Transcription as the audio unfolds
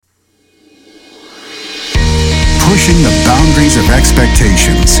Pushing the boundaries of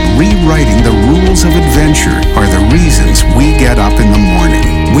expectations, rewriting the rules of adventure are the reasons we get up in the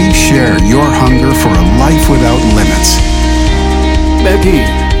morning. We share your hunger for a life without limits. Maggie.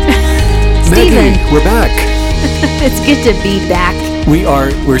 Stephen. Maggie, we're back. It's good to be back.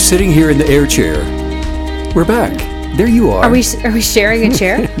 We're sitting here in the air chair. We're back. There you are. Are we sharing a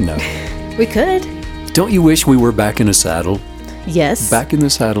chair? No. We could. Don't you wish we were back in a saddle? Yes. Back in the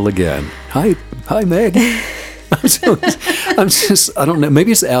saddle again. Hi, Meg. I'm just, I don't know.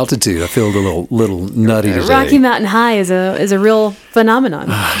 Maybe it's altitude. I feel a little nutty today. Rocky Mountain High is a real phenomenon.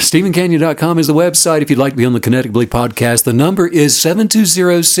 StephenCanyon.com is the website. If you'd like to be on the Kinetically podcast, the number is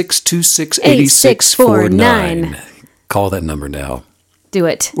 720-626-8649. Call that number now. Do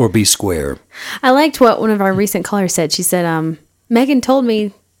it. Or be square. I liked what one of our recent callers said. She said, Megan told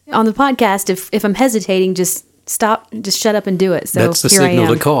me on the podcast, if I'm hesitating, just stop, just shut up and do it. So that's the here signal I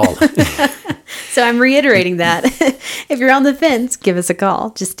am. to call. So I'm reiterating that. If you're on the fence, give us a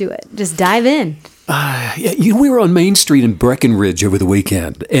call. Just do it. Just dive in. We were on Main Street in Breckenridge over the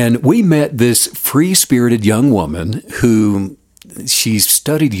weekend, and we met this free-spirited young woman who she's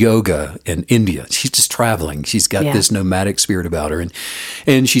studied yoga in India. She's just traveling. She's got this nomadic spirit about her.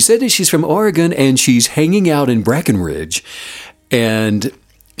 And she said that she's from Oregon, and she's hanging out in Breckenridge. And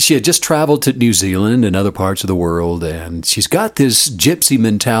she had just traveled to New Zealand and other parts of the world, and she's got this gypsy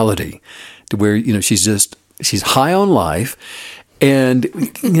mentality to where, she's high on life. And, we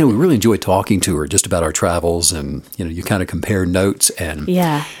really enjoy talking to her just about our travels, and, you kind of compare notes and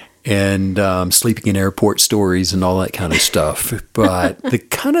sleeping in airport stories and all that kind of stuff. But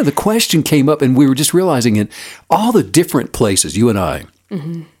the question came up, and we were just realizing in all the different places you and I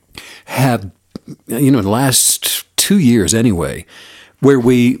have, in the last 2 years anyway, where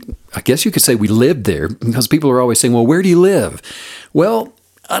I guess you could say we lived there, because people are always saying, well, where do you live? Well,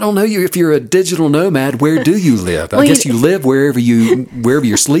 I don't know if you're a digital nomad, where do you live? I guess you live wherever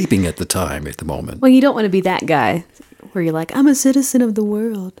you're sleeping at the moment. Well, you don't want to be that guy where you're like, I'm a citizen of the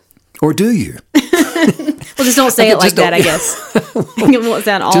world. Or do you? Well, just don't say it like that, I guess. It won't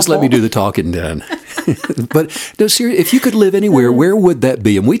sound awful. Just let me do the talking then. But no, seriously, if you could live anywhere, where would that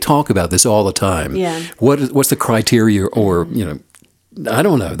be? And we talk about this all the time. Yeah. What's the criteria, or, I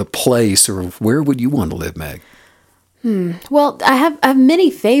don't know, the place, or where would you want to live, Meg? Well, I have many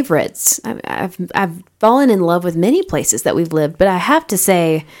favorites. I've fallen in love with many places that we've lived, but I have to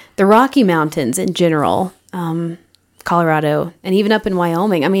say the Rocky Mountains in general, Colorado, and even up in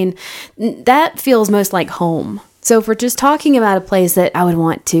Wyoming. I mean, that feels most like home. So if we're just talking about a place that I would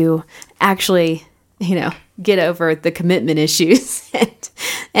want to actually, get over the commitment issues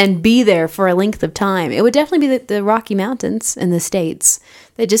and be there for a length of time, it would definitely be the Rocky Mountains in the States.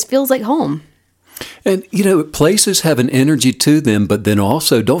 It just feels like home. And, places have an energy to them, but then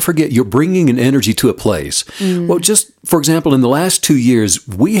also, don't forget, you're bringing an energy to a place. Well, just, for example, in the last 2 years,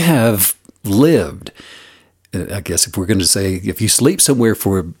 we have lived, I guess if we're going to say, if you sleep somewhere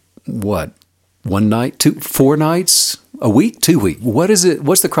for, 1 night, 4 nights, a week, 2 weeks, what is it?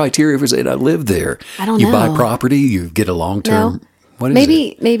 What's the criteria for saying I live there? I don't know. You buy property, you get a long-term, No. What is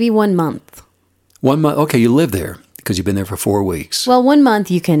it? Maybe 1 month. 1 month, okay, you live there. Because you've been there for 4 weeks. Well, 1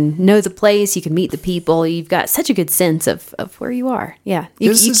 month you can know the place, you can meet the people, you've got such a good sense of where you are. Yeah,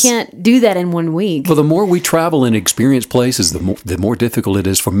 you can't do that in 1 week. Well, the more we travel and experience places, the more difficult it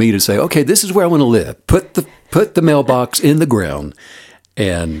is for me to say, okay, this is where I want to live. Put the mailbox in the ground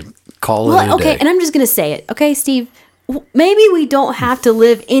and call it a day. And I'm just going to say it. Okay, Steve, maybe we don't have to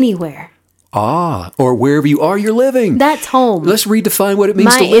live anywhere. Or wherever you are, you're living. That's home. Let's redefine what it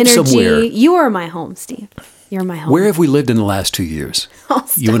means to live somewhere. You are my home, Steve. You're my home. Where have we lived in the last 2 years? Oh,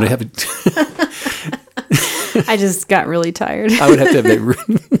 you want to have it? I just got really tired. I would have to have that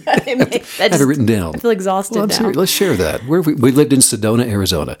written. Have it written down. I feel exhausted now. Serious. Let's share that. We lived in Sedona,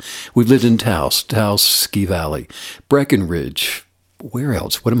 Arizona. We've lived in Taos Ski Valley, Breckenridge. Where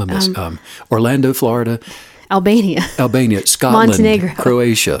else? What am I missing? Orlando, Florida. Albania, Scotland, Montenegro,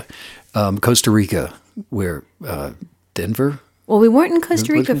 Croatia, Costa Rica. Where? Denver. Well, we weren't in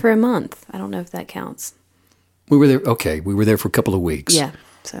Costa Rica for a month. I don't know if that counts. We were there. Okay, we were there for a couple of weeks. Yeah.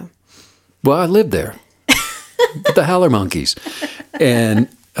 So. Well, I lived there with the howler monkeys, and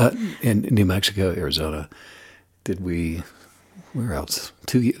in New Mexico, Arizona. Did we? Where else?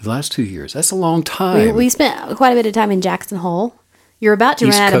 The last 2 years. That's a long time. We spent quite a bit of time in Jackson Hole. You're about to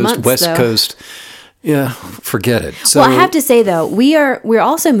run out of months, West though. Coast. Yeah, forget it. Well, I have to say though, we're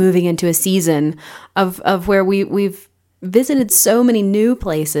also moving into a season of where we've visited so many new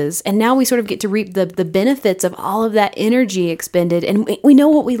places, and now we sort of get to reap the benefits of all of that energy expended, and we know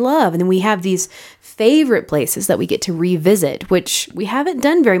what we love, and then we have these favorite places that we get to revisit, which we haven't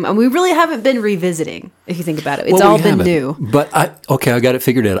done very much. We really haven't been revisiting, if you think about it. It's all been new. But I got it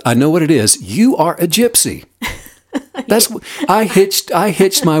figured out. I know what it is. You are a gypsy. I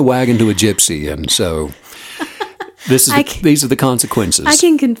hitched my wagon to a gypsy, and so these are the consequences. I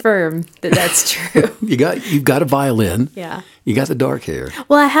can confirm that that's true. You've got a violin. Yeah. You got the dark hair.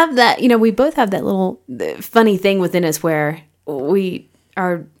 Well, I have that. We both have that little funny thing within us where we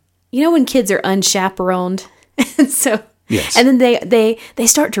are. When kids are unchaperoned, and so. Yes. And then they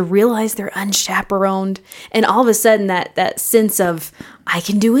start to realize they're unchaperoned, and all of a sudden that sense of I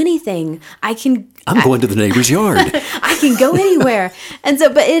can do anything. I'm going to the neighbor's yard. I can go anywhere. And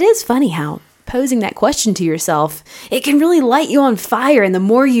so, but it is funny how posing that question to yourself, it can really light you on fire. And the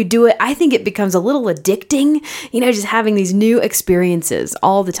more you do it, I think it becomes a little addicting, just having these new experiences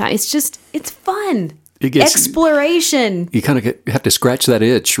all the time. It's fun. Exploration. You kind of have to scratch that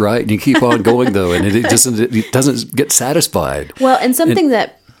itch, right? And you keep on going though, and it doesn't get satisfied. Well, and something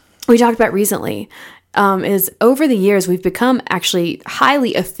that we talked about recently is over the years we've become actually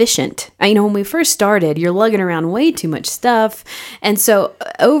highly efficient. When we first started, you're lugging around way too much stuff, and so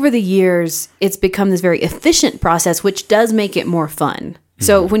over the years it's become this very efficient process, which does make it more fun. Mm-hmm.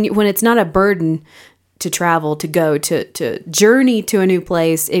 So when it's not a burden to travel, to go, to journey to a new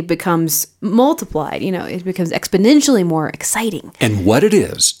place, it becomes multiplied. It becomes exponentially more exciting. And what it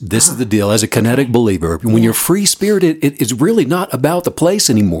is, this is the deal. As a kinetic believer, when you're free-spirited, it is really not about the place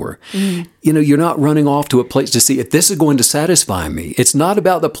anymore. Mm. You're not running off to a place to see if this is going to satisfy me. It's not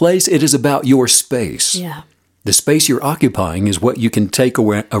about the place. It is about your space. Yeah. The space you're occupying is what you can take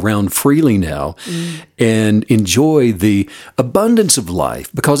around freely now and enjoy the abundance of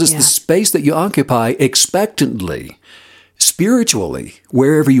life, because it's the space that you occupy expectantly, spiritually,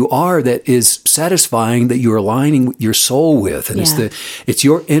 wherever you are, that is satisfying, that you're aligning your soul with. And it's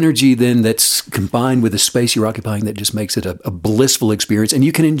your energy then that's combined with the space you're occupying that just makes it a blissful experience. And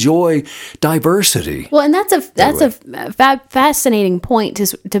you can enjoy diversity. Well, and that's a fascinating point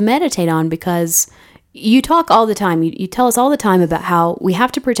to meditate on, because you talk all the time, you tell us all the time about how we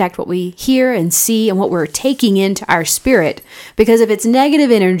have to protect what we hear and see and what we're taking into our spirit, because if it's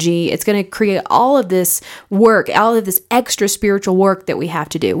negative energy, it's going to create all of this work, all of this extra spiritual work that we have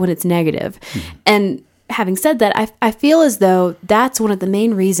to do when it's negative. Mm-hmm. And having said that, I feel as though that's one of the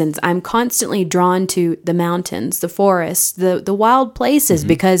main reasons I'm constantly drawn to the mountains, the forests, the wild places,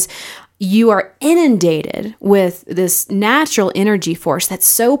 because you are inundated with this natural energy force that's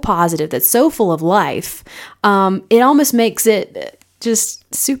so positive, that's so full of life. It almost makes it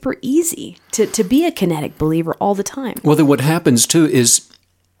just super easy to be a kinetic believer all the time. Well, then what happens too is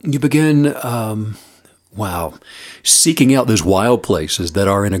you begin, seeking out those wild places that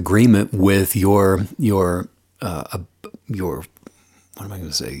are in agreement with your what am I going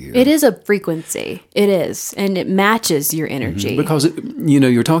to say here? It is a frequency. It is. And it matches your energy. Mm-hmm. Because,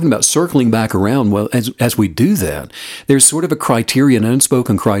 you're talking about circling back around. Well, as we do that, there's sort of a criteria, an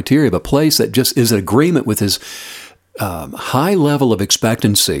unspoken criteria of a place that just is in agreement with his high level of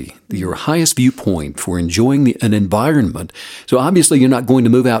expectancy, your highest viewpoint for enjoying an environment. So obviously you're not going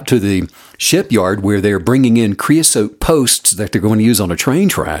to move out to the shipyard where they're bringing in creosote posts that they're going to use on a train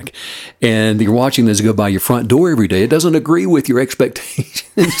track, and you're watching this go by your front door every day. It doesn't agree with your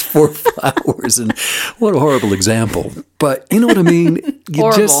expectations for flowers. And what a horrible example. But you know what I mean?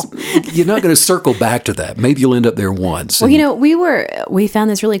 You're not going to circle back to that. Maybe you'll end up there once. Well, we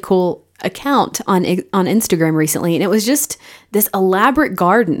found this really cool account on Instagram recently, and it was just this elaborate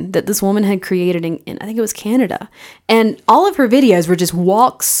garden that this woman had created in I think it was Canada, and all of her videos were just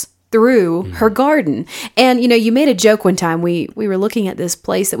walks through her garden. And you made a joke one time, we were looking at this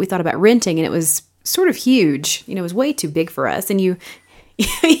place that we thought about renting, and it was sort of huge, it was way too big for us, and you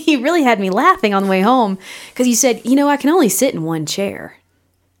really had me laughing on the way home, because you said, I can only sit in one chair.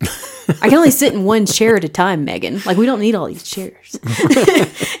 I can only sit in one chair at a time, Megan. Like, we don't need all these chairs.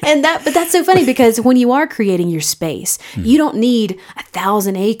 But that's so funny, because when you are creating your space, you don't need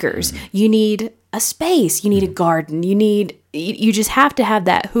 1,000 acres. You need a space. You need a garden. You just have to have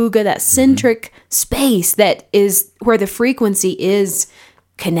that hygge, that centric space that is where the frequency is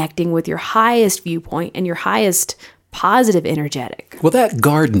connecting with your highest viewpoint and your highest positive energetic. Well, that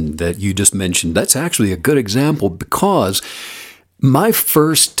garden that you just mentioned, that's actually a good example, because my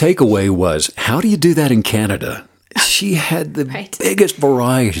first takeaway was, how do you do that in Canada? She had the biggest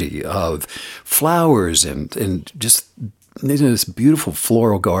variety of flowers and just this beautiful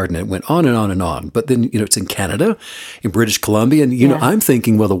floral garden. It went on and on and on. But then, it's in Canada, in British Columbia. And, I'm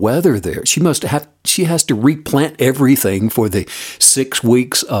thinking, well, the weather there, she she has to replant everything for the 6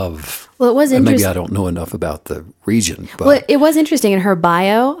 weeks of. Well, it was Maybe interesting. I don't know enough about the region, but Well, it was interesting in her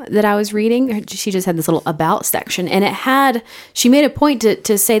bio that I was reading. She just had this little about section, and she made a point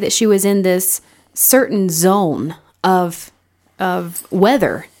to say that she was in this certain zone of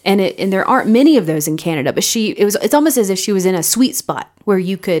weather, and there aren't many of those in Canada. But it's almost as if she was in a sweet spot where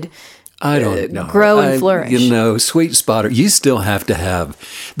you could. I don't know. Grow and flourish. Sweet spotter, you still have to have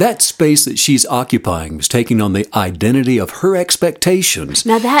that space that she's occupying was taking on the identity of her expectations.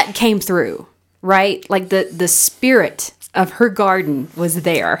 Now that came through, right? Like the spirit of her garden was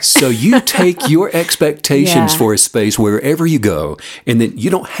there. So you take your expectations Yeah. for a space wherever you go, and then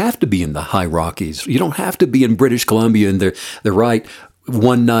you don't have to be in the high Rockies. You don't have to be in British Columbia in the right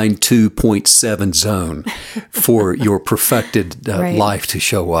 192.7 zone for your perfected Right. life to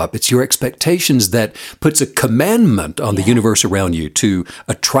show up. It's your expectations that puts a commandment on the universe around you to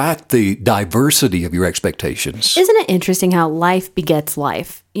attract the diversity of your expectations. Isn't it interesting how life begets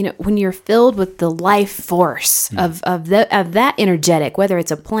life? You know, when you're filled with the life force of that energetic, whether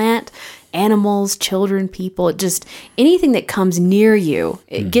it's a plant, animals, children, people, just anything that comes near you,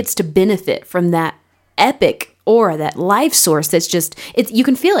 it gets to benefit from that epic aura, that life source that's just, you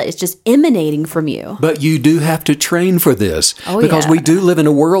can feel it. It's just emanating from you. But you do have to train for this because yeah. we do live in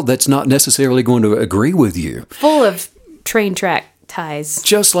a world that's not necessarily going to agree with you. Full of train track ties.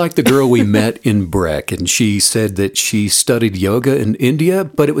 Just like the girl we met in Breck, and she said that she studied yoga in India,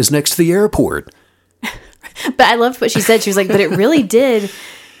 but it was next to the airport. But I loved what she said. She was like, but it really did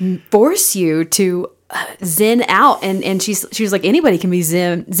force you to zen out. And she was like, anybody can be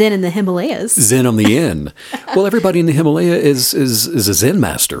zen in the Himalayas. Zen on the end. Well, everybody in the Himalaya is a Zen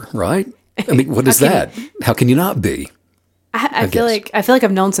master, right? I mean, what is that? How can you not be? I feel like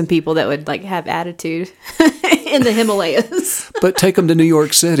I've known some people that would like have attitude in the Himalayas. But take them to New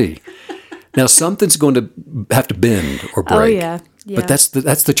York City. Now, something's going to have to bend or break. Oh, yeah. But that's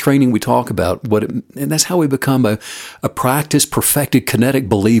the training we talk about. And that's how we become a practice perfected kinetic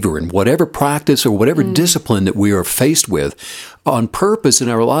believer in whatever practice or whatever discipline that we are faced with. On purpose in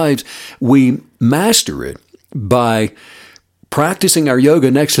our lives, we master it by practicing our yoga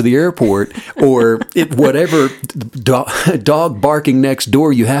next to the airport or whatever dog barking next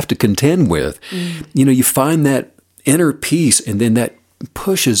door you have to contend with. You know, you find that inner peace, and then that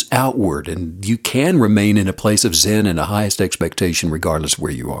pushes outward, and you can remain in a place of zen and a highest expectation regardless of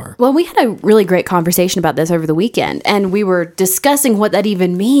where you are. Well, we had a really great conversation about this over the weekend, and we were discussing what that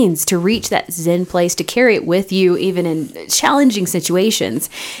even means to reach that zen place, to carry it with you even in challenging situations.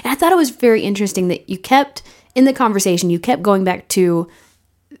 And I thought it was very interesting that you kept going back to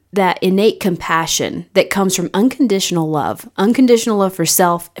that innate compassion that comes from unconditional love for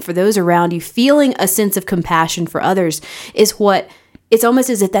self, for those around you. Feeling a sense of compassion for others is what, it's almost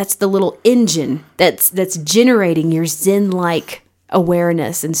as if that's the little engine that's generating your zen-like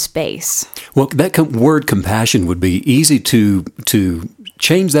awareness and space. Well, that word compassion would be easy to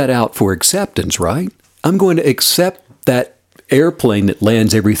change that out for acceptance, right? I'm going to accept that airplane that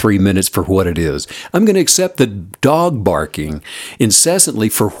lands every 3 minutes for what it is. I'm going to accept the dog barking incessantly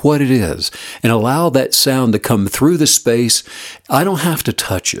for what it is and allow that sound to come through the space. I don't have to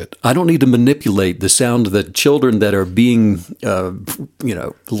touch it. I don't need to manipulate the sound of the children that are being,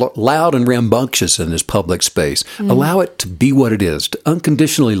 loud and rambunctious in this public space. Allow it to be what it is. To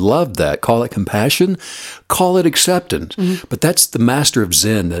unconditionally love that. Call it compassion. Call it acceptance. But that's the master of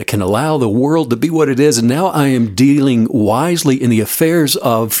Zen, that it can allow the world to be what it is. And now I am dealing wisely in the affairs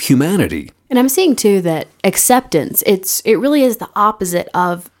of humanity. And I'm seeing too that acceptance, it really is the opposite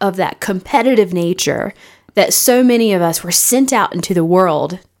of that competitive nature that so many of us were sent out into the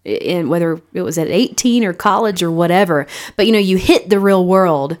world, in whether it was at 18 or college or whatever. But you hit the real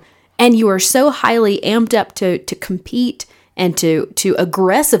world and you are so highly amped up to compete and to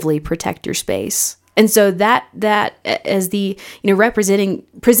aggressively protect your space. And so that as the,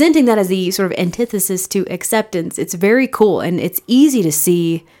 presenting that as the sort of antithesis to acceptance, it's very cool. And it's easy to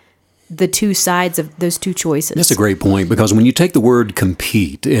see the two sides of those two choices. That's a great point, because when you take the word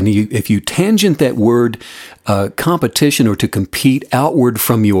compete and if you tangent that word competition or to compete outward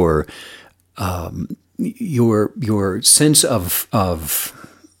from your sense of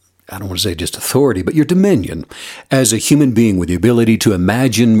I don't want to say just authority, but your dominion as a human being with the ability to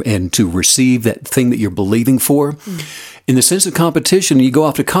imagine and to receive that thing that you're believing for. In the sense of competition, you go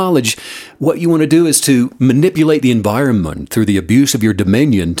off to college, what you want to do is to manipulate the environment through the abuse of your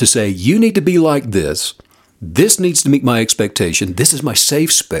dominion to say, you need to be like this. This needs to meet my expectation. This is my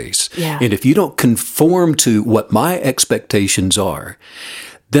safe space. Yeah. And if you don't conform to what my expectations are,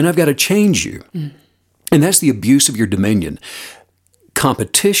 then I've got to change you. And that's the abuse of your dominion.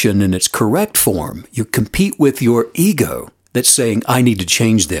 competition in its correct form. You compete with your ego that's saying, I need to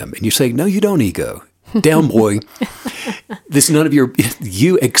change them. And you say, no, you don't, ego. Down, boy. This is none of your,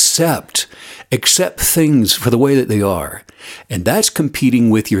 you accept things for the way that they are. And that's competing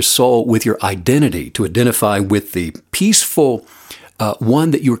with your soul, with your identity, to identify with the peaceful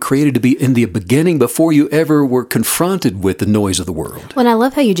one that you were created to be in the beginning before you ever were confronted with the noise of the world. Well, and I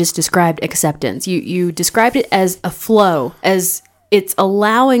love how you just described acceptance. You described it as a flow, as it's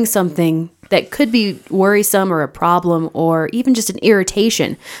allowing something that could be worrisome or a problem or even just an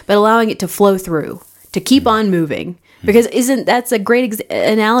irritation, but allowing it to flow through, to keep on moving. Because that's a great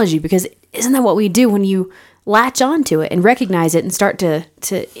analogy, because isn't that what we do when you latch onto it and recognize it and start to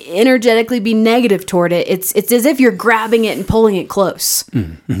energetically be negative toward it? It's as if you're grabbing it and pulling it close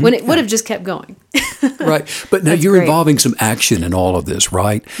when it would have just kept going. Right. But now you're involving some action in all of this,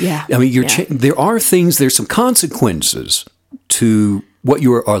 right? Yeah. I mean, there's some consequences to what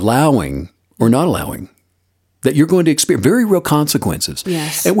you are allowing or not allowing that you're going to experience, very real consequences.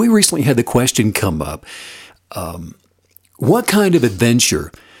 Yes. And we recently had the question come up, what kind of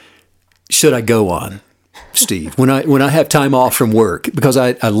adventure should I go on, Steve, when I have time off from work? Because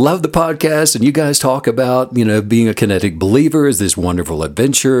I love the podcast, and you guys talk about, being a kinetic believer is this wonderful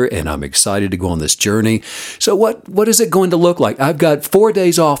adventure, and I'm excited to go on this journey. So what is it going to look like? I've got 4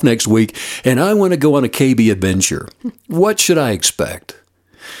 days off next week, and I want to go on a KB adventure. What should I expect?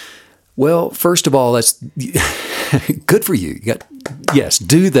 Well, first of all, that's good for you. Yes,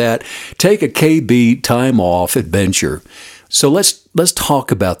 do that. Take a KB time off adventure. So let's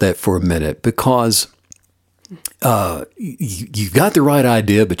talk about that for a minute, because you've got the right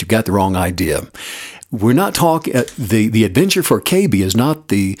idea, but you've got the wrong idea. We're not talking. The adventure for KB is not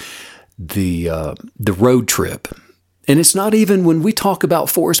the road trip. And it's not even when we talk about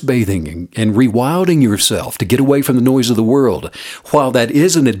forest bathing and rewilding yourself to get away from the noise of the world. While that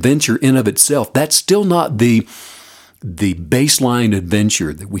is an adventure in of itself, that's still not the baseline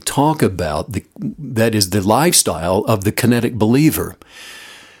adventure that we talk about. That is the lifestyle of the kinetic believer.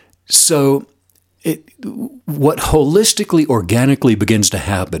 So what holistically, organically begins to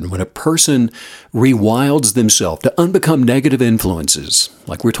happen when a person rewilds themselves to unbecome negative influences,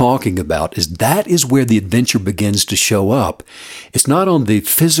 like we're talking about, is where the adventure begins to show up. It's not on the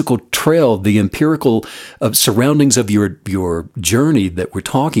physical trail, the empirical surroundings of your journey that we're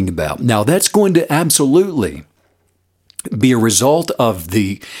talking about. Now, that's going to absolutely be a result of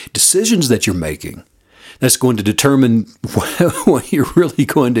the decisions that you're making. That's going to determine what you're really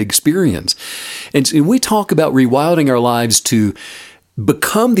going to experience. And so we talk about rewilding our lives to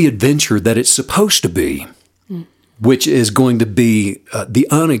become the adventure that it's supposed to be, which is going to be the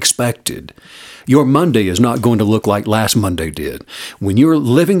unexpected. Your Monday is not going to look like last Monday did. When you're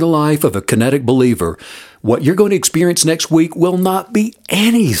living the life of a kinetic believer, what you're going to experience next week will not be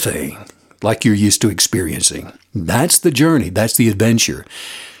anything like you're used to experiencing. That's the journey. That's the adventure.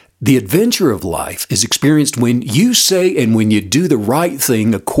 The adventure of life is experienced when you say and when you do the right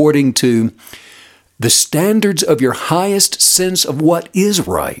thing according to the standards of your highest sense of what is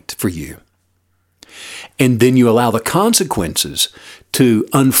right for you. And then you allow the consequences to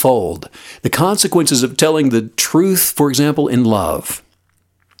unfold. The consequences of telling the truth, for example, in love,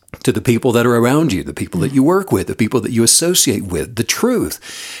 to the people that are around you, the people that you work with, the people that you associate with, the truth,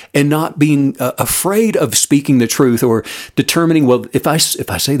 and not being afraid of speaking the truth or determining, well, if I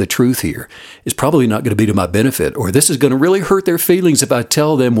say the truth here, it's probably not going to be to my benefit, or this is going to really hurt their feelings if I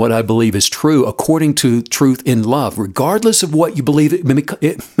tell them what I believe is true according to truth in love, regardless of what you believe it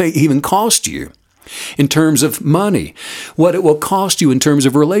may even cost you. In terms of money, what it will cost you in terms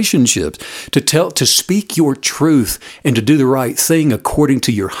of relationships, to speak your truth and to do the right thing according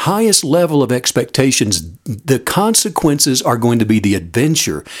to your highest level of expectations. The consequences are going to be the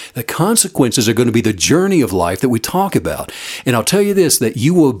adventure. The consequences are going to be the journey of life that we talk about. And I'll tell you this, that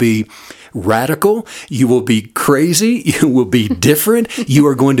you will be radical, you will be crazy, you will be different, you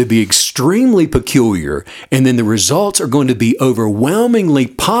are going to be extremely peculiar, and then the results are going to be overwhelmingly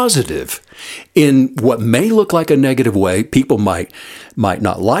positive in what may look like a negative way. People might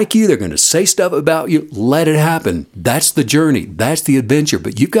not like you, they're going to say stuff about you. Let it happen. That's the journey, that's the adventure,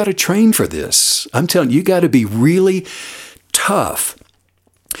 but you've got to train for this. I'm telling you, you got to be really tough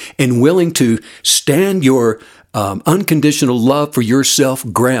and willing to stand your unconditional love for yourself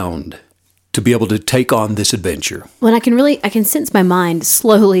ground to be able to take on this adventure. Well, I can sense my mind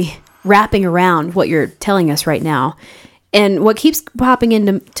slowly wrapping around what you're telling us right now. And what keeps popping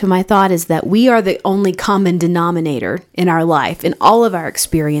into my thought is that we are the only common denominator in our life, in all of our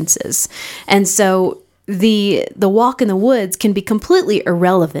experiences. And so the walk in the woods can be completely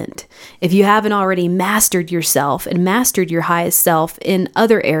irrelevant if you haven't already mastered yourself and mastered your highest self in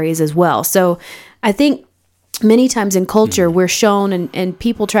other areas as well. So I think many times in culture, we're shown and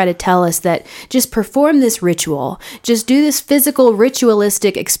people try to tell us that just perform this ritual, just do this physical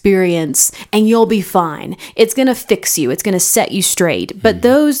ritualistic experience and you'll be fine. It's going to fix you. It's going to set you straight. But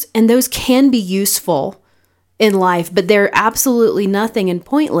those can be useful in life, but they're absolutely nothing and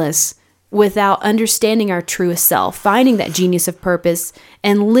pointless without understanding our truest self, finding that genius of purpose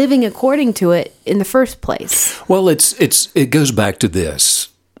and living according to it in the first place. Well, it goes back to this.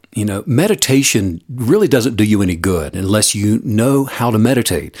 Meditation really doesn't do you any good unless you know how to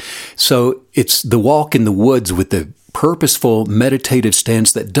meditate. So it's the walk in the woods with the purposeful meditative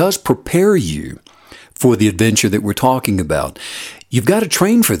stance that does prepare you for the adventure that we're talking about. You've got to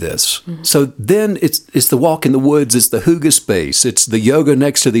train for this. Mm-hmm. So then it's the walk in the woods, it's the hygge space, it's the yoga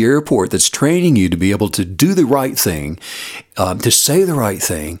next to the airport that's training you to be able to do the right thing, to say the right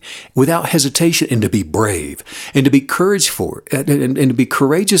thing without hesitation, and to be brave and to be and to be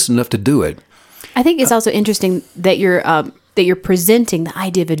courageous enough to do it. I think it's also interesting that you're presenting the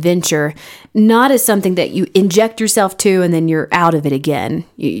idea of adventure not as something that you inject yourself to and then you're out of it again.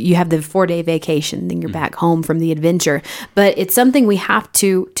 You have the 4-day vacation, then you're back home from the adventure. But it's something we have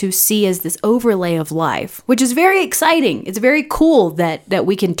to see as this overlay of life, which is very exciting. It's very cool that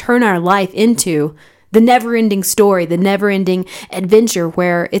we can turn our life into the never-ending story, the never-ending adventure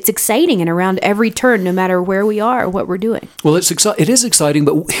where it's exciting and around every turn, no matter where we are or what we're doing. Well, it is exciting,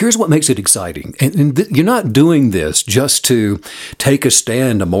 but here's what makes it exciting. And you're not doing this just to take a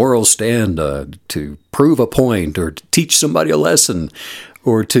stand, a moral stand, to prove a point or to teach somebody a lesson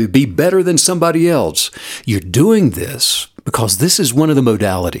or to be better than somebody else. You're doing this because this is one of the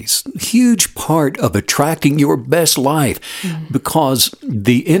modalities, huge part of attracting your best life, because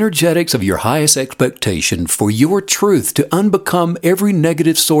the energetics of your highest expectation for your truth to unbecome every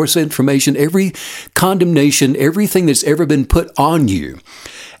negative source of information, every condemnation, everything that's ever been put on you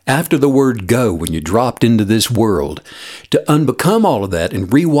after the word go, when you dropped into this world, to unbecome all of that and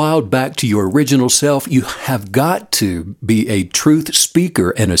rewild back to your original self, you have got to be a truth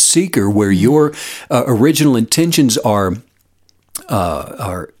speaker and a seeker where your original intentions are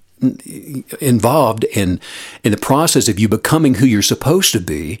involved in the process of you becoming who you're supposed to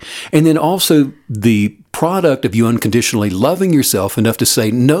be, and then also the product of you unconditionally loving yourself enough to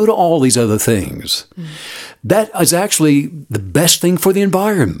say no to all these other things. That is actually the best thing for the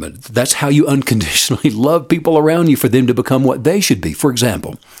environment. That's how you unconditionally love people around you for them to become what they should be. For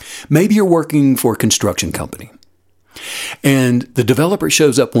example, maybe you're working for a construction company, and the developer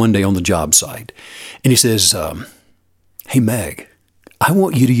shows up one day on the job site, and he says, "Hey, Meg, I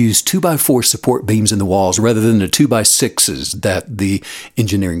want you to use 2x4 support beams in the walls rather than the 2x6s that the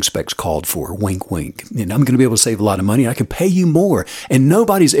engineering specs called for. Wink, wink. And I'm going to be able to save a lot of money. I can pay you more, and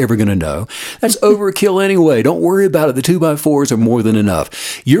nobody's ever going to know. That's overkill anyway. Don't worry about it. The 2x4s are more than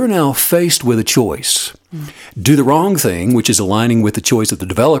enough." You're now faced with a choice. Do the wrong thing, which is aligning with the choice of the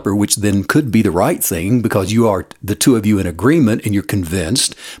developer, which then could be the right thing because you are the two of you in agreement and you're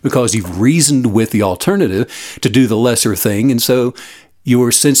convinced because you've reasoned with the alternative to do the lesser thing. And so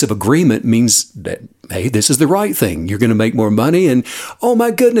your sense of agreement means that, hey, this is the right thing. You're going to make more money. And, oh my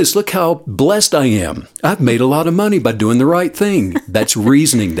goodness, look how blessed I am. I've made a lot of money by doing the right thing. That's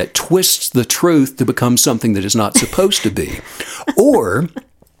reasoning that twists the truth to become something that is not supposed to be. Or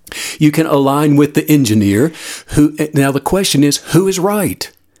you can align with the engineer who, now the question is, who is right?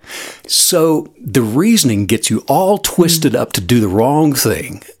 So the reasoning gets you all twisted up to do the wrong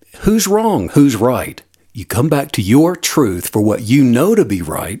thing. Who's wrong? Who's right? You come back to your truth for what you know to be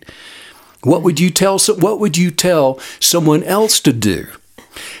right. What would you tell someone else to do?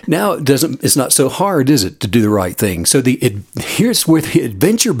 Now it's not so hard, is it, to do the right thing? So here's where the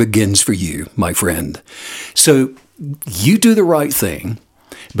adventure begins for you, my friend. So you do the right thing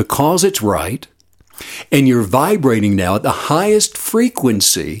because it's right, and you're vibrating now at the highest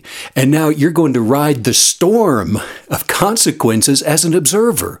frequency, and now you're going to ride the storm of consequences as an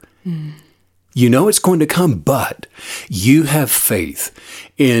observer. You know it's going to come, but you have faith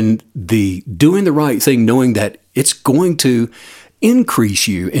in the doing the right thing, knowing that it's going to increase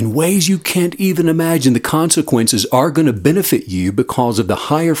you in ways you can't even imagine. The consequences are going to benefit you because of the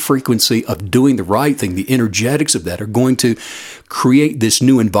higher frequency of doing the right thing. The energetics of that are going to create this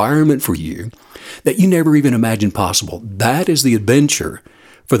new environment for you that you never even imagined possible. That is the adventure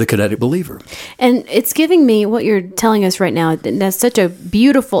for the kinetic believer. And it's giving me what you're telling us right now. That's such a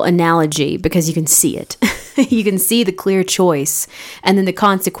beautiful analogy because you can see it. You can see the clear choice and then the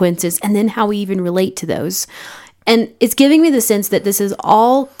consequences and then how we even relate to those. And it's giving me the sense that this is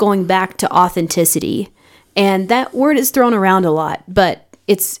all going back to authenticity. And that word is thrown around a lot, but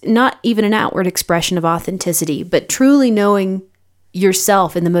it's not even an outward expression of authenticity, but truly knowing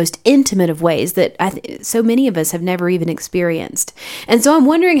yourself in the most intimate of ways that so many of us have never even experienced. And so I'm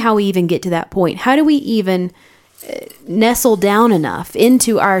wondering how we even get to that point. How do we even nestle down enough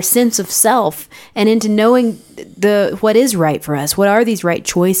into our sense of self and into knowing what is right for us? What are these right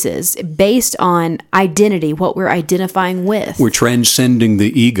choices based on identity, what we're identifying with? We're transcending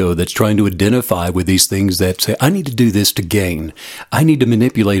the ego that's trying to identify with these things that say, I need to do this to gain. I need to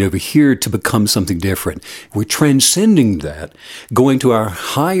manipulate over here to become something different. We're transcending that, going to our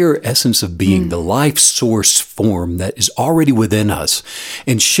higher essence of being, the life source form that is already within us,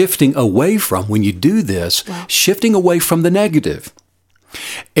 and shifting away from, when you do this, shifting away from the negative.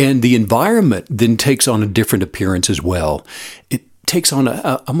 And the environment then takes on a different appearance as well. It takes on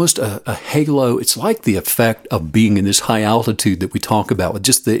almost a halo. It's like the effect of being in this high altitude that we talk about, with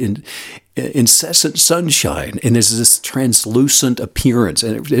just the incessant sunshine. And there's this translucent appearance,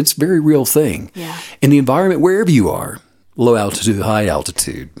 and it's a very real thing. Yeah. In the environment, wherever you are, low altitude, high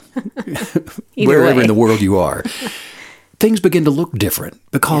altitude, wherever in the world you are, things begin to look different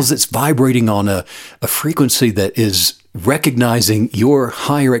because it's vibrating on a frequency that is recognizing your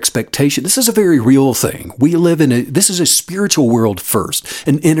higher expectation. This is a very real thing. We live this is a spiritual world first,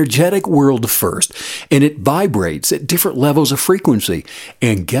 an energetic world first, and it vibrates at different levels of frequency.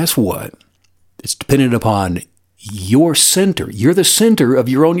 And guess what? It's dependent upon your center. You're the center of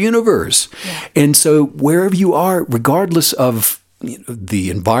your own universe. Yeah. And so wherever you are, regardless of the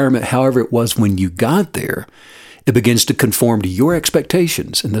environment, however it was when you got there, it begins to conform to your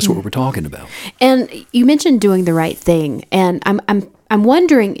expectations, and that's what we're talking about. And you mentioned doing the right thing, and I'm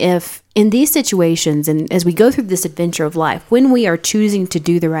wondering if in these situations, and as we go through this adventure of life, when we are choosing to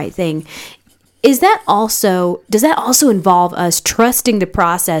do the right thing, does that also involve us trusting the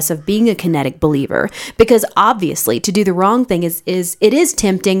process of being a kinetic believer? Because obviously, to do the wrong thing is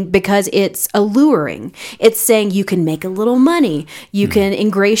tempting because it's alluring. It's saying you can make a little money, you can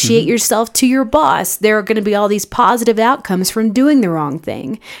ingratiate yourself to your boss. There are going to be all these positive outcomes from doing the wrong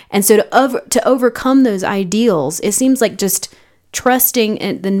thing. And so to overcome those ideals, it seems like just trusting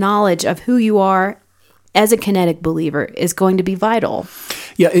in the knowledge of who you are as a kinetic believer is going to be vital.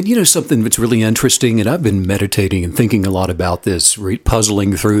 Yeah, and something that's really interesting, and I've been meditating and thinking a lot about this,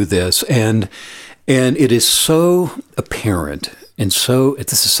 puzzling through this, and it is so apparent, and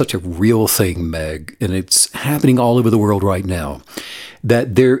this is such a real thing, Meg, and it's happening all over the world right now,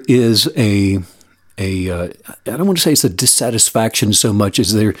 that there is I don't want to say it's a dissatisfaction so much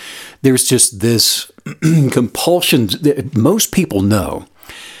as there's just this compulsion that most people know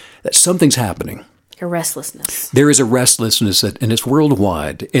that something's happening. A restlessness. There is a restlessness, and it's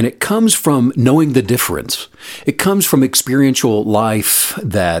worldwide, and it comes from knowing the difference. It comes from experiential life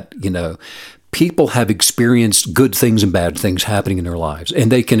that, people have experienced good things and bad things happening in their lives,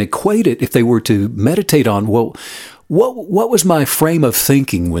 and they can equate it if they were to meditate on, well, what was my frame of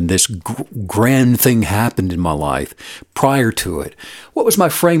thinking when this grand thing happened in my life prior to it? What was my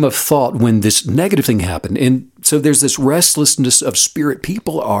frame of thought when this negative thing happened? And so there's this restlessness of spirit.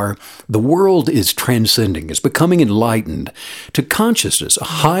 The world is transcending, it's becoming enlightened to consciousness, a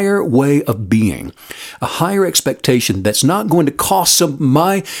higher way of being, a higher expectation that's not going to cost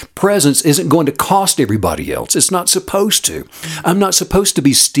my presence isn't going to cost everybody else. It's not supposed to. I'm not supposed to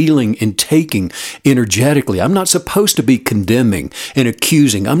be stealing and taking energetically. I'm not supposed to be condemning and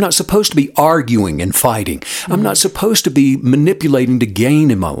accusing. I'm not supposed to be arguing and fighting. I'm not supposed to be manipulating to gain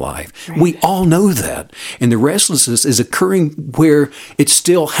in my life. Right. We all know that. And the restlessness is occurring where it's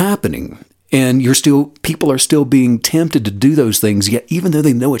still happening. And people are still being tempted to do those things, yet even though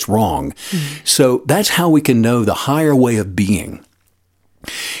they know it's wrong. So that's how we can know the higher way of being.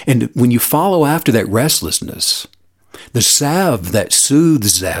 And when you follow after that restlessness, the salve that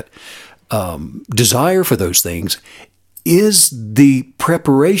soothes that desire for those things is the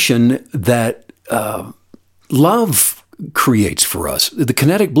preparation that love creates for us. The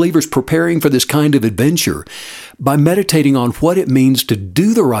kinetic believer's preparing for this kind of adventure by meditating on what it means to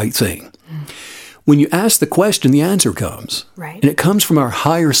do the right thing. When you ask the question, the answer comes. Right. And it comes from our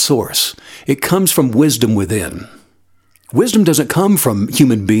higher source. It comes from wisdom within. Wisdom doesn't come from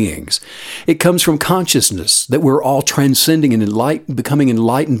human beings. It comes from consciousness that we're all transcending and becoming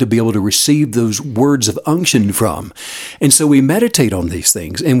enlightened to be able to receive those words of unction from. And so we meditate on these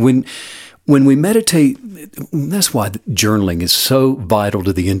things. And when we meditate, that's why journaling is so vital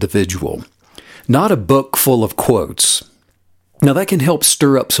to the individual. Not a book full of quotes. Now, that can help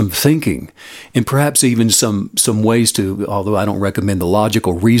stir up some thinking and perhaps even some ways to, although I don't recommend the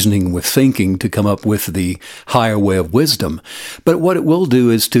logical reasoning with thinking to come up with the higher way of wisdom. But what it will do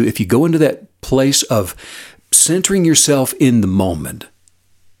is if you go into that place of centering yourself in the moment,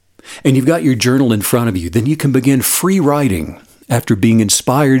 and you've got your journal in front of you, then you can begin free writing after being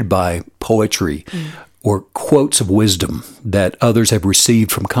inspired by poetry or quotes of wisdom that others have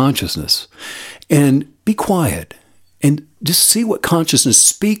received from consciousness. And be quiet and just see what consciousness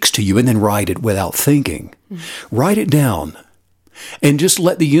speaks to you, and then write it without thinking. Write it down. And just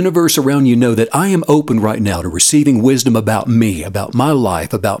let the universe around you know that I am open right now to receiving wisdom about me, about my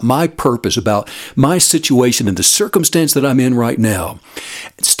life, about my purpose, about my situation and the circumstance that I'm in right now.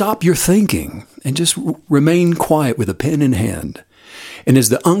 Stop your thinking and just remain quiet with a pen in hand. And as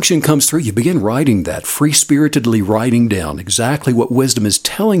the unction comes through, you begin writing that, free-spiritedly writing down exactly what wisdom is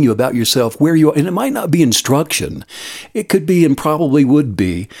telling you about yourself, where you are. And it might not be instruction. It could be, and probably would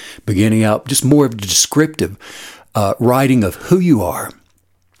be, beginning out just more of a descriptive writing of who you are,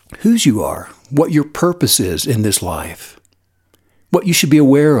 whose you are, what your purpose is in this life, what you should be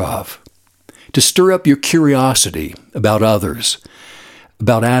aware of, to stir up your curiosity about others,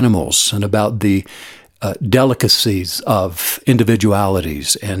 about animals, and about the delicacies of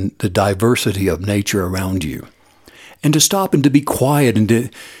individualities and the diversity of nature around you. And to stop and to be quiet and to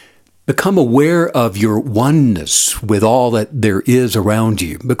become aware of your oneness with all that there is around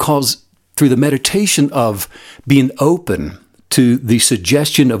you. Because through the meditation of being open to the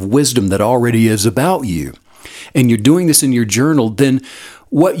suggestion of wisdom that already is about you, and you're doing this in your journal, then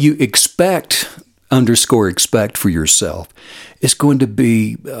what you expect for yourself is going to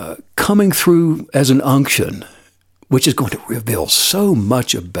be coming through as an unction, which is going to reveal so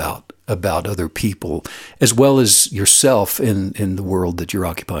much about other people as well as yourself in the world that you're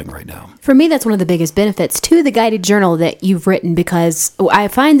occupying right now. For me, that's one of the biggest benefits to the guided journal that you've written, because I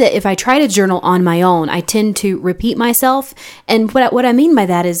find that if I try to journal on my own, I tend to repeat myself. And what I mean by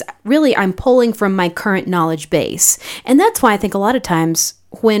that is really I'm pulling from my current knowledge base. And that's why I think a lot of times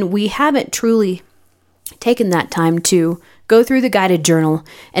when we haven't truly taken that time to go through the guided journal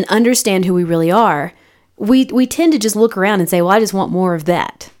and understand who we really are, we tend to just look around and say, well, I just want more of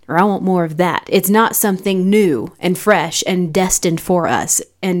that, or I want more of that. It's not something new and fresh and destined for us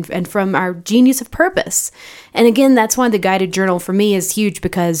and from our genius of purpose. And again, that's why the guided journal for me is huge,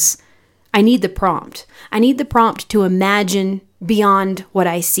 because I need the prompt. I need the prompt to imagine beyond what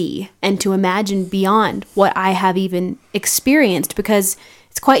I see and to imagine beyond what I have even experienced, because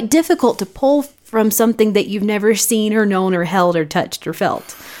it's quite difficult to pull from something that you've never seen or known or held or touched or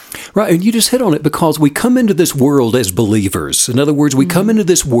felt. Right, and you just hit on it, because we come into this world as believers. In other words, we come into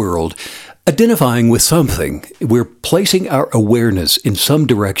this world identifying with something. We're placing our awareness in some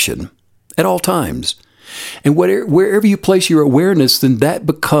direction at all times. And wherever you place your awareness, then that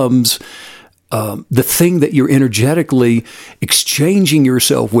becomes the thing that you're energetically exchanging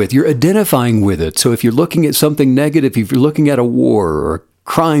yourself with. You're identifying with it. So if you're looking at something negative, if you're looking at a war or a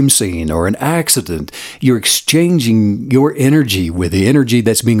crime scene or an accident, you're exchanging your energy with the energy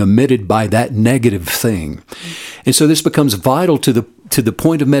that's being emitted by that negative thing. And so this becomes vital to the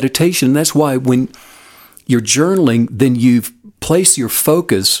point of meditation. That's why when you're journaling, then you've placed your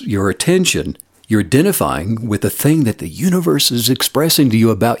focus, your attention, you're identifying with the thing that the universe is expressing to you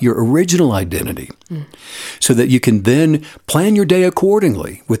about your original identity, so that you can then plan your day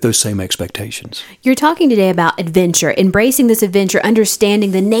accordingly with those same expectations. You're talking today about adventure, embracing this adventure,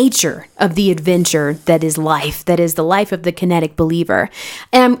 understanding the nature of the adventure that is life, that is the life of the kinetic believer.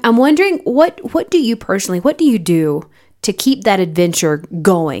 And I'm wondering, what do you personally, what do you do to keep that adventure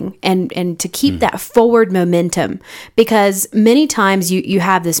going and to keep that forward momentum? Because many times you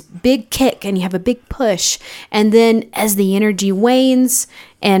have this big kick and you have a big push, and then as the energy wanes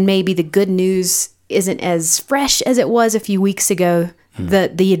and maybe the good news isn't as fresh as it was a few weeks ago,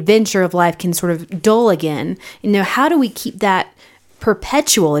 the adventure of life can sort of dull again. How do we keep that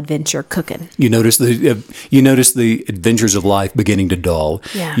perpetual adventure cooking? You notice the adventures of life beginning to dull.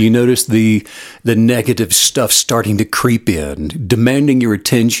 Yeah. You notice the negative stuff starting to creep in, demanding your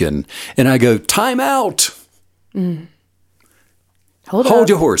attention. And I go, time out. Hold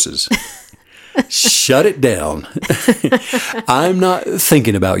your horses. Shut it down. I'm not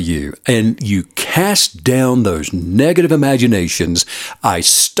thinking about you. And you cast down those negative imaginations. I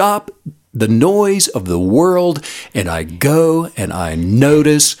stop the noise of the world, and I go and I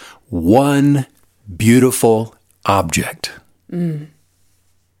notice one beautiful object.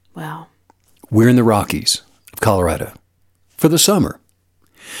 Wow. We're in the Rockies of Colorado for the summer.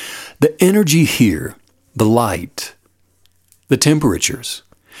 The energy here, the light, the temperatures,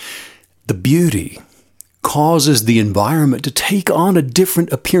 the beauty causes the environment to take on a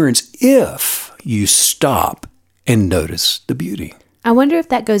different appearance if you stop and notice the beauty. I wonder if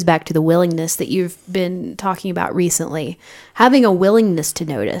that goes back to the willingness that you've been talking about recently. Having a willingness to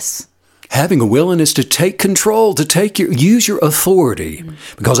notice. Having a willingness to take control, use your authority,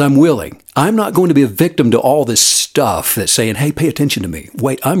 because I'm willing. I'm not going to be a victim to all this stuff that's saying, hey, pay attention to me.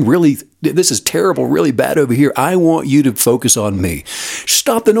 Wait, this is terrible, really bad over here. I want you to focus on me.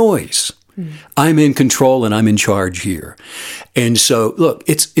 Stop the noise. I'm in control and I'm in charge here. And so, look,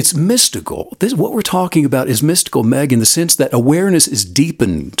 it's mystical. What we're talking about is mystical, Meg, in the sense that awareness is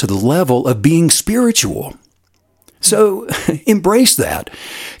deepened to the level of being spiritual. So embrace that.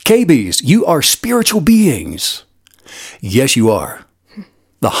 KBs, you are spiritual beings. Yes, you are.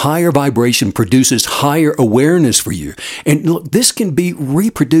 The higher vibration produces higher awareness for you. And look, this can be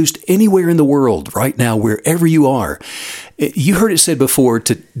reproduced anywhere in the world right now, wherever you are. You heard it said before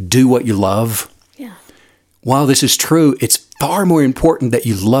to do what you love. Yeah. While this is true, it's far more important that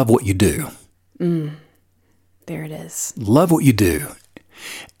you love what you do. There it is. Love what you do.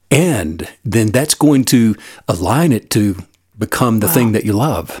 And then that's going to align it to become the thing that you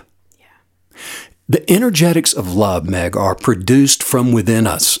love. Yeah. The energetics of love, Meg, are produced from within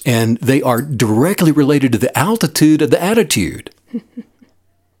us, and they are directly related to the altitude of the attitude. Yes.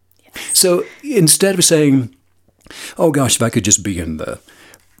 So instead of saying, oh gosh, if I could just be in the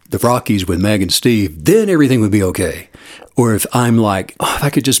Rockies with Meg and Steve, then everything would be okay. Or if I'm like, oh, if I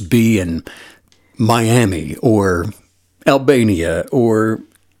could just be in Miami or Albania or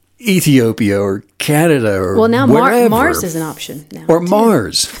Ethiopia or Canada or well, now wherever. Mars is an option now. Or too.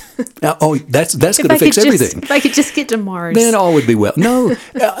 Mars. Now, that's going to fix everything. If I could just get to Mars. Then all would be well. No,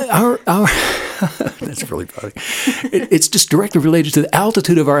 our that's really funny. It's just directly related to the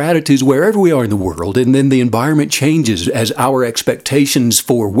altitude of our attitudes wherever we are in the world. And then the environment changes as our expectations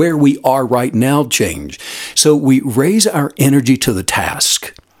for where we are right now change. So we raise our energy to the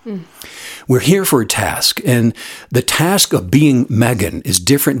task. We're here for a task, and the task of being Megan is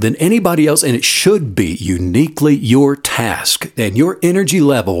different than anybody else, and it should be uniquely your task. And your energy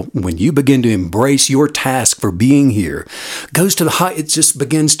level, when you begin to embrace your task for being here, goes to the high. It just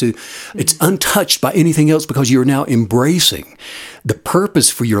begins to, it's untouched by anything else because you're now embracing the purpose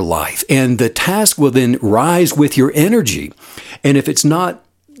for your life. And the task will then rise with your energy. And if it's not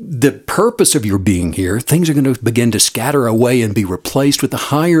the purpose of your being here, things are going to begin to scatter away and be replaced with the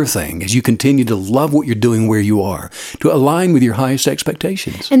higher thing as you continue to love what you're doing where you are, to align with your highest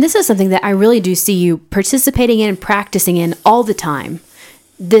expectations. And this is something that I really do see you participating in and practicing in all the time.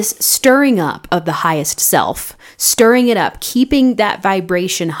 This stirring up of the highest self, stirring it up, keeping that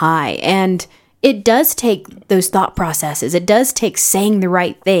vibration high. And it does take those thought processes. It does take saying the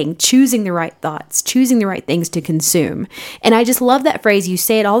right thing, choosing the right thoughts, choosing the right things to consume. And I just love that phrase. You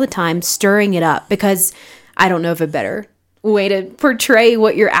say it all the time, stirring it up, because I don't know of a better way to portray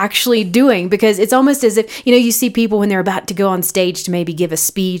what you're actually doing, because it's almost as if, you see people when they're about to go on stage to maybe give a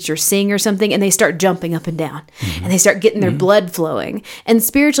speech or sing or something, and they start jumping up and down and they start getting their blood flowing. And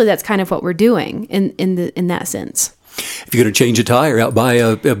spiritually, that's kind of what we're doing in that sense. If you're going to change a tire out by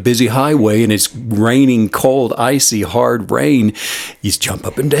a busy highway and it's raining, cold, icy, hard rain, you just jump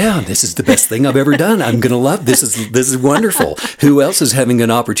up and down. This is the best thing I've ever done. I'm going to love this. This is wonderful. Who else is having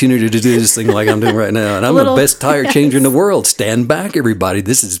an opportunity to do this thing like I'm doing right now? And I'm the best tire changer in the world. Stand back, everybody.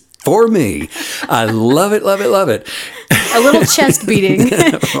 This is for me. I love it, love it, love it. A little chest beating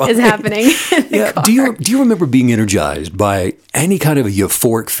is happening. Yeah. Do you remember being energized by any kind of a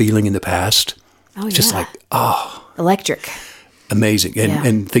euphoric feeling in the past? Oh, just like, electric. Amazing.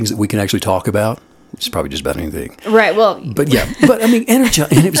 And things that we can actually talk about. It's probably just about anything. Right. Well, but I mean, energy,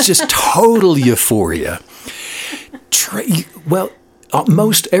 and it was just total euphoria.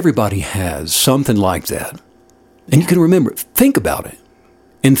 Most everybody has something like that. And you can remember, think about it.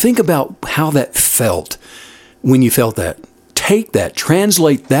 And think about how that felt when you felt that. Take that,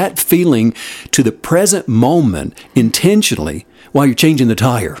 translate that feeling to the present moment intentionally while you're changing the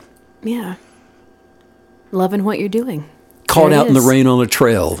tire. Yeah. Loving what you're doing. Caught out in the rain on a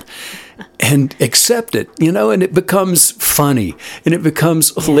trail. And accept it, and it becomes funny. And it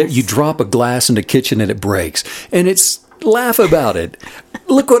becomes, you drop a glass in the kitchen and it breaks. And it's, laugh about it.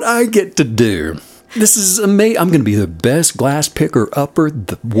 Look what I get to do. This is amazing. I'm going to be the best glass picker-upper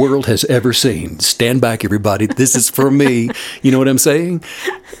the world has ever seen. Stand back, everybody. This is for me. You know what I'm saying?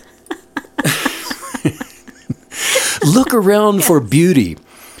 Look around for beauty.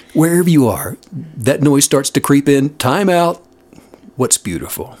 Wherever you are, that noise starts to creep in. Time out. What's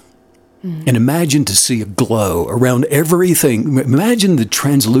beautiful? And imagine to see a glow around everything. Imagine the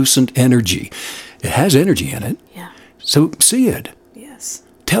translucent energy. It has energy in it. Yeah. So see it. Yes.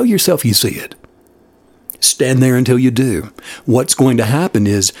 Tell yourself you see it. Stand there until you do. What's going to happen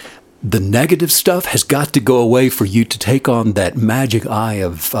is The negative stuff has got to go away for you to take on that magic eye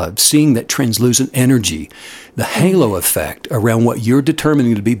of seeing that translucent energy, the halo effect around what you're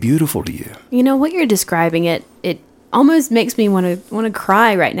determining to be beautiful to you. You know, what you're describing, it almost makes me want to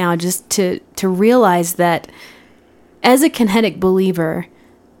cry right now, just to realize that as a kinetic believer,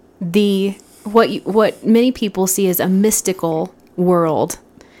 what many people see as a mystical world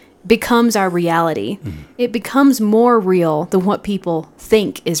becomes our reality. Mm-hmm. It becomes more real than what people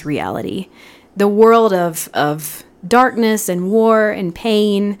think is reality. The world of darkness and war and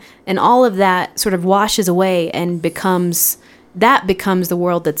pain and all of that sort of washes away and becomes the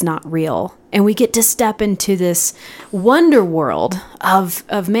world that's not real. And we get to step into this wonder world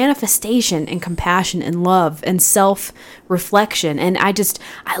of manifestation and compassion and love and self-reflection. And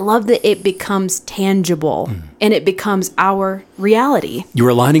I love that it becomes tangible and it becomes our reality. You're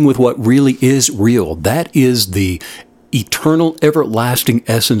aligning with what really is real. That is the eternal, everlasting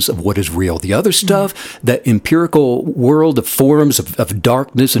essence of what is real. The other stuff, that empirical world of forms of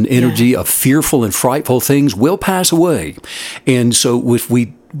darkness and energy, of fearful and frightful things, will pass away. And so if we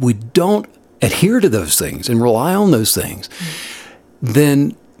don't adhere to those things and rely on those things,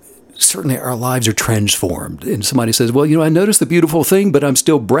 then certainly our lives are transformed. And somebody says, well, I noticed the beautiful thing, but I'm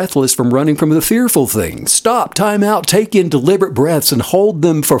still breathless from running from the fearful thing. Stop, time out, take in deliberate breaths and hold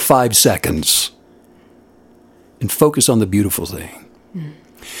them for 5 seconds. And focus on the beautiful thing.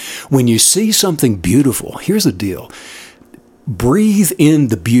 When you see something beautiful, here's the deal. Breathe in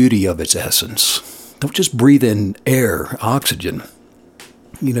the beauty of its essence. Don't just breathe in air, oxygen.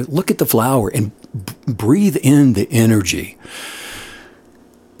 Look at the flower and breathe in the energy.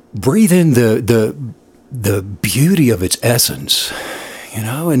 Breathe in the beauty of its essence.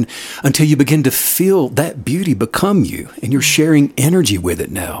 And until you begin to feel that beauty become you, and you're sharing energy with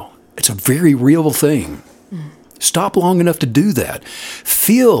it now. It's a very real thing. Stop long enough to do that.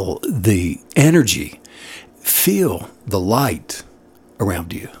 Feel the energy. Feel the light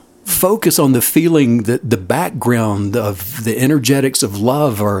around you. Focus on the feeling that the background of the energetics of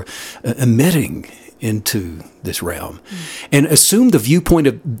love are emitting into this realm. And assume the viewpoint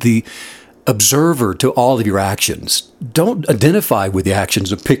of the observer to all of your actions. Don't identify with the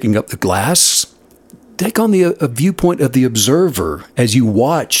actions of picking up the glass. Take on the viewpoint of the observer as you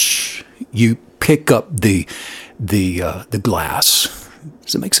watch you pick up the glass.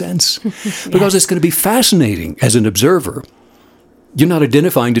 Does it make sense? Because it's going to be fascinating as an observer. You're not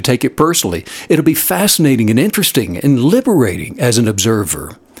identifying to take it personally. It'll be fascinating and interesting and liberating as an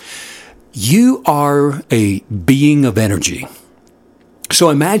observer. You are a being of energy. So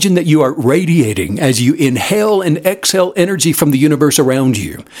imagine that you are radiating as you inhale and exhale energy from the universe around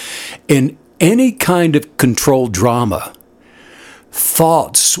you. In any kind of controlled drama,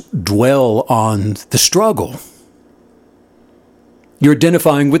 thoughts dwell on the struggle. You're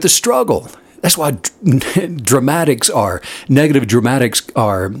identifying with the struggle. That's why negative dramatics are, you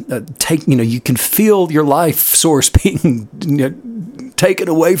can feel your life source being taken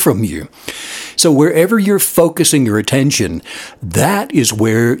away from you. So wherever you're focusing your attention, that is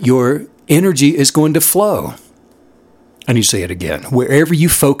where your energy is going to flow. I need to say it again. Wherever you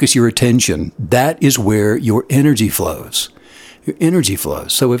focus your attention, that is where your energy flows. Your energy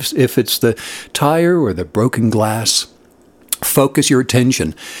flows. So if it's the tire or the broken glass, focus your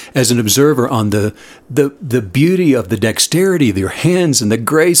attention as an observer on the beauty of the dexterity of your hands and the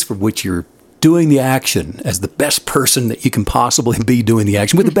grace for which you're doing the action as the best person that you can possibly be doing the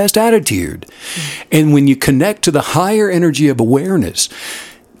action with the best attitude. And when you connect to the higher energy of awareness,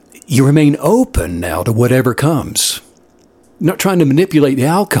 you remain open now to whatever comes. You're not trying to manipulate the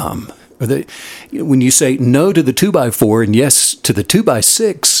outcome. When you say no to the 2x4 and yes to the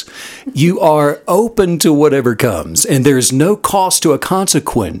 2x6, you are open to whatever comes, and there's no cost to a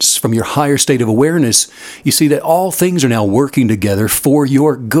consequence from your higher state of awareness. You see that all things are now working together for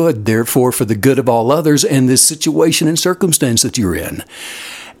your good, therefore for the good of all others and this situation and circumstance that you're in.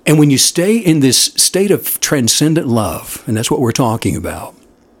 And when you stay in this state of transcendent love, and that's what we're talking about,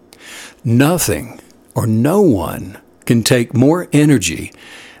 nothing or no one can take more energy,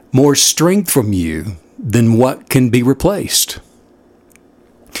 more strength from you than what can be replaced.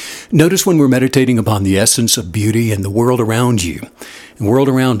 Notice when we're meditating upon the essence of beauty and the world around you and world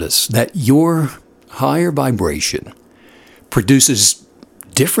around us, that your higher vibration produces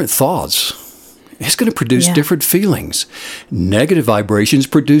different thoughts. It's going to produce different feelings. Negative vibrations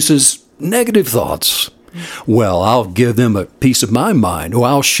produces negative thoughts. Well, I'll give them a piece of my mind, or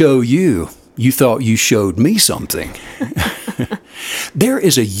I'll show you. You thought you showed me something. There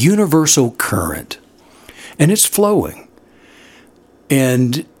is a universal current, and it's flowing.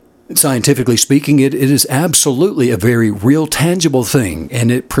 And Scientifically speaking, it is absolutely a very real, tangible thing,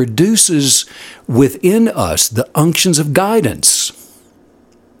 and it produces within us the unctions of guidance.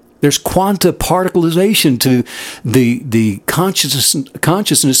 There's quanta particleization to the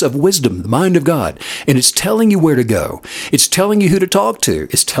consciousness of wisdom, the mind of God, and it's telling you where to go. It's telling you who to talk to.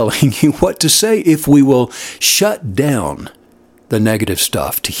 It's telling you what to say if we will shut down the negative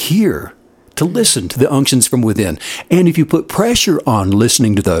stuff to hear, to listen to the unctions from within. And if you put pressure on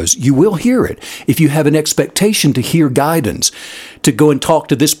listening to those, you will hear it. If you have an expectation to hear guidance, to go and talk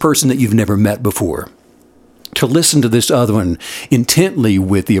to this person that you've never met before, to listen to this other one intently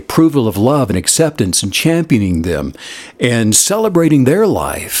with the approval of love and acceptance and championing them and celebrating their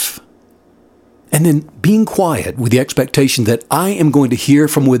life, and then being quiet with the expectation that I am going to hear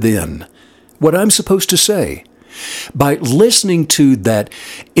from within what I'm supposed to say. By listening to that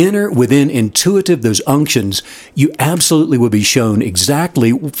inner, within, intuitive, those unctions, you absolutely will be shown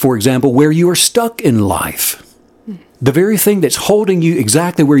exactly, for example, where you are stuck in life. The very thing that's holding you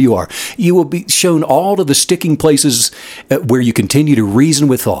exactly where you are. You will be shown all of the sticking places where you continue to reason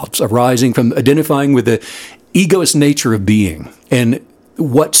with thoughts arising from identifying with the egoist nature of being, and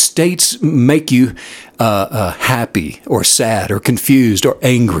what states make you happy or sad or confused or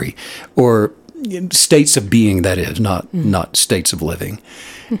angry, or states of being, that is, not states of living.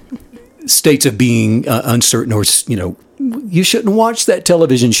 States of being uncertain, or, you shouldn't watch that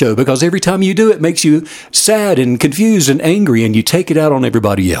television show because every time you do it makes you sad and confused and angry, and you take it out on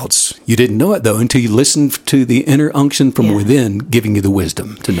everybody else. You didn't know it, though, until you listened to the inner unction from within giving you the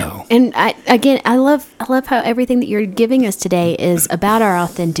wisdom to know. And I love how everything that you're giving us today is about our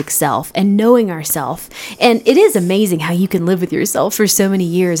authentic self and knowing ourself. And it is amazing how you can live with yourself for so many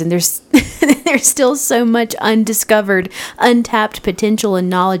years, and there's there's still so much undiscovered, untapped potential and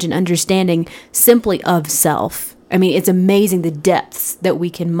knowledge and understanding simply of self. I mean, it's amazing the depths that we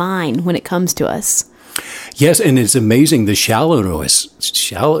can mine when it comes to us. Yes, and it's amazing the shallowness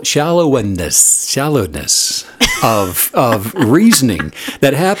of reasoning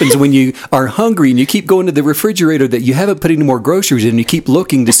that happens when you are hungry and you keep going to the refrigerator that you haven't put any more groceries in, and you keep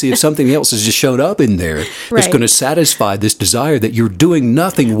looking to see if something else has just shown up in there that's going to satisfy this desire that you're doing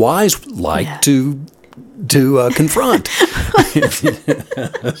nothing wise-like to confront.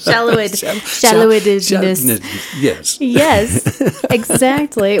 Shallow-headedness. Yes,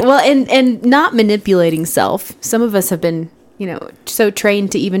 exactly. Well, and not manipulating self. Some of us have been, so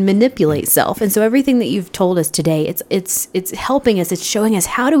trained to even manipulate self. And so everything that you've told us today, it's helping us. It's showing us,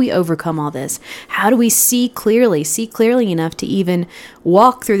 how do we overcome all this? How do we see clearly enough to even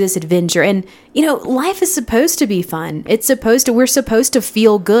walk through this adventure? And, life is supposed to be fun. We're supposed to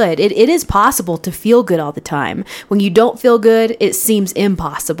feel good. It is possible to feel good all the time. When you don't feel good, it seems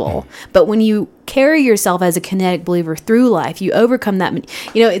impossible. But when you carry yourself as a kinetic believer through life, you overcome that.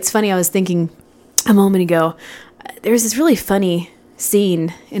 It's funny, I was thinking a moment ago, there's this really funny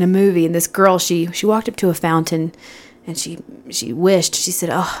scene in a movie, and this girl, she walked up to a fountain, and she said,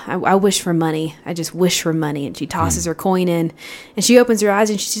 "Oh, I wish for money. I just wish for money." And she tosses her coin in, and she opens her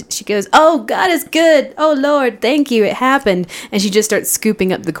eyes, and she goes, "Oh, God is good. Oh, Lord, thank you. It happened." And she just starts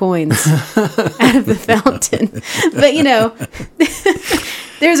scooping up the coins out of the fountain. But,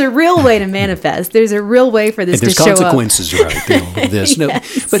 there's a real way to manifest. There's a real way for this to show up. There's consequences, right? This. Yes. No,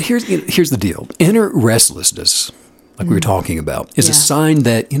 but here's the deal. Inner restlessness, like we were talking about, is a sign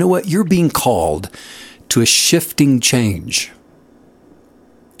that, you're being called to a shifting change.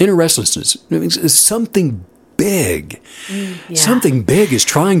 Inner restlessness is something big. Something big is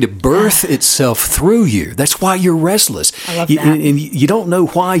trying to birth itself through you. That's why you're restless. I love that. And you don't know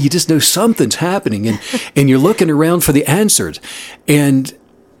why. You just know something's happening, and you're looking around for the answers, and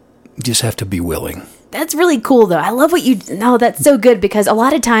you just have to be willing. That's really cool, though. I love what that's so good, because a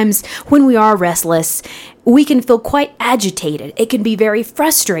lot of times when we are restless, we can feel quite agitated. It can be very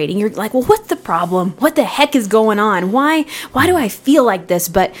frustrating. You're like, well, what's the problem? What the heck is going on? Why do I feel like this?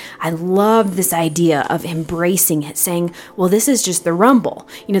 But I love this idea of embracing it, saying, well, this is just the rumble.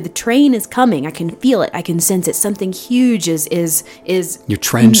 The train is coming. I can feel it. I can sense it. Something huge is You're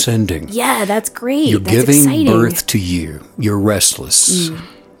transcending. Yeah, that's great. You're that's giving exciting. Birth to you. You're restless.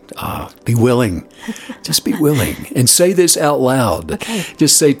 Be willing. Just be willing. And say this out loud. Okay.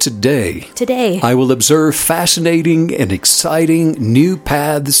 Just say, today, I will observe fascinating and exciting new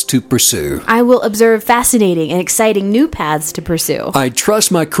paths to pursue. I will observe fascinating and exciting new paths to pursue. I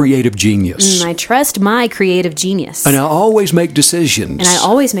trust my creative genius. I trust my creative genius. And I always make decisions.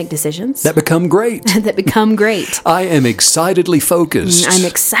 That become great. that become great. I am excitedly focused. On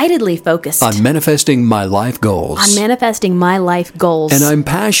on manifesting my life goals. And I'm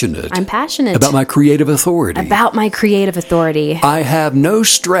passionate passionate. I'm passionate about my creative authority. about my creative authority. I have no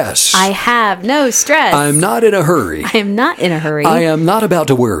stress. I have no stress. I'm not in a hurry. I am not in a hurry. I am not about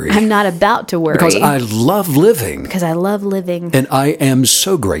to worry. I'm not about to worry. Because I love living. Because I love living. And I am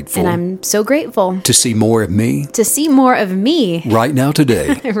so grateful And I'm so grateful to see more of me to see more of me right now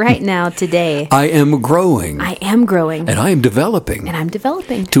today. right now today. I am growing. I am growing. And I am developing And I'm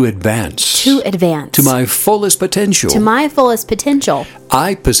developing. to advance. To advance. To my fullest potential. To my fullest potential.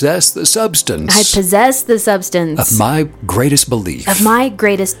 I possess the substance I possess the substance of my greatest belief. of my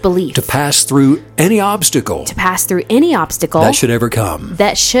greatest belief. To pass through any obstacle To pass through any obstacle that should ever come.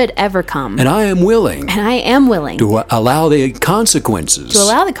 that should ever come. And I am willing And I am willing to allow the consequences to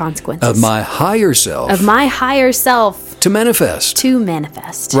allow the consequences of my higher self of my higher self to manifest to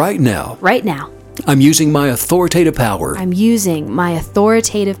manifest right now. right now. I'm using my authoritative power I'm using my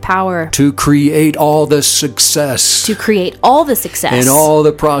authoritative power to create all the success to create all the success and all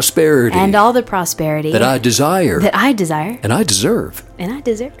the prosperity and all the prosperity that I desire that I desire and I deserve. and I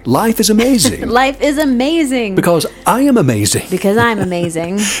deserve. Life is amazing Life is amazing because I am amazing because I'm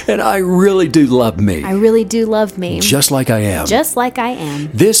amazing. and I really do love me I really do love me just like I am. just like I am.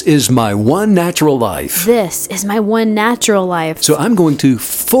 This is my one natural life. This is my one natural life. So I'm going to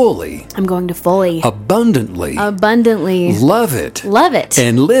fully, I'm going to fully, abundantly abundantly love it love it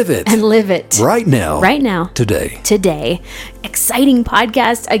and live it and live it right now. right now. Today. Exciting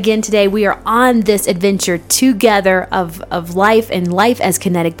podcast again today. We are on this adventure together of life and life as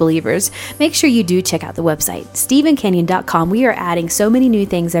kinetic believers. Make sure you do check out the website, StephenCanyon.com. We are adding so many new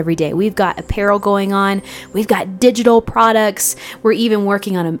things every day. We've got apparel going on. We've got digital products. We're even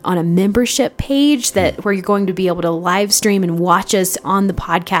working on a membership page where you're going to be able to live stream and watch us on the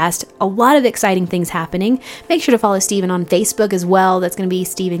podcast. A lot of exciting things happening. Make sure to follow Stephen on Facebook as well. That's going to be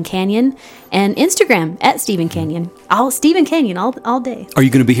Stephen Canyon, and Instagram at Stephen Canyon. Stephen Canyon all day. Are you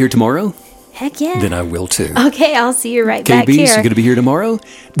going to be here tomorrow? Heck yeah. Then I will too. Okay, I'll see you right back KB's, here. you going to be here tomorrow?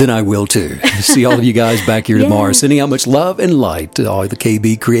 Then I will too. See all of you guys back here tomorrow. Sending out much love and light to all the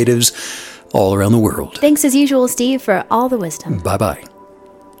KB creatives all around the world. Thanks as usual, Steve, for all the wisdom. Bye-bye.